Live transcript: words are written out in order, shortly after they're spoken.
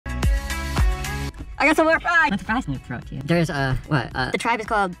I got some more fries! What's fries in your throat, dude? There's, the tribe is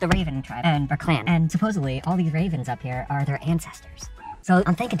called the Raven Tribe, or clan. And supposedly, all these ravens up here are their ancestors. So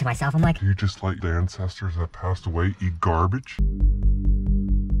I'm thinking to myself, I'm like... Do you just like the ancestors that passed away eat garbage?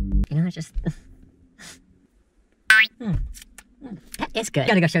 You know, it's just... It's good.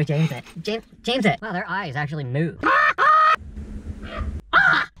 Gotta go show James it. James it. Wow, their eyes actually move. It's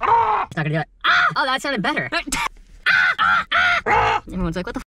not gonna do it. Oh, that sounded better. Everyone's like,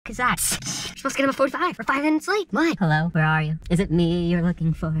 what the f is that? You're supposed to get him a 45. We're 5 minutes late. Why? Hello, where are you? Is it me you're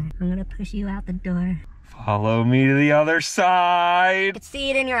looking for? I'm gonna push you out the door. Follow me to the other side. I can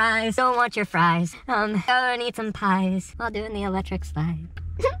see it in your eyes. Don't want your fries. Go and eat some pies while doing the electric slide.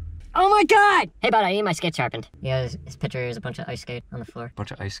 Oh my god! Hey bud, I need my skates sharpened. Yeah, his picture is a bunch of ice skates on the floor.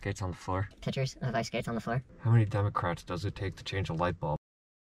 Bunch of ice skates on the floor. Pictures of ice skates on the floor. How many Democrats does it take to change a light bulb?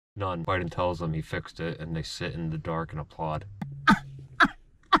 None. Biden tells them he fixed it and they sit in the dark and applaud.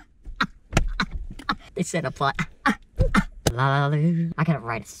 They sit and applaud. I gotta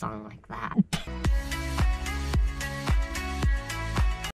write a song like that.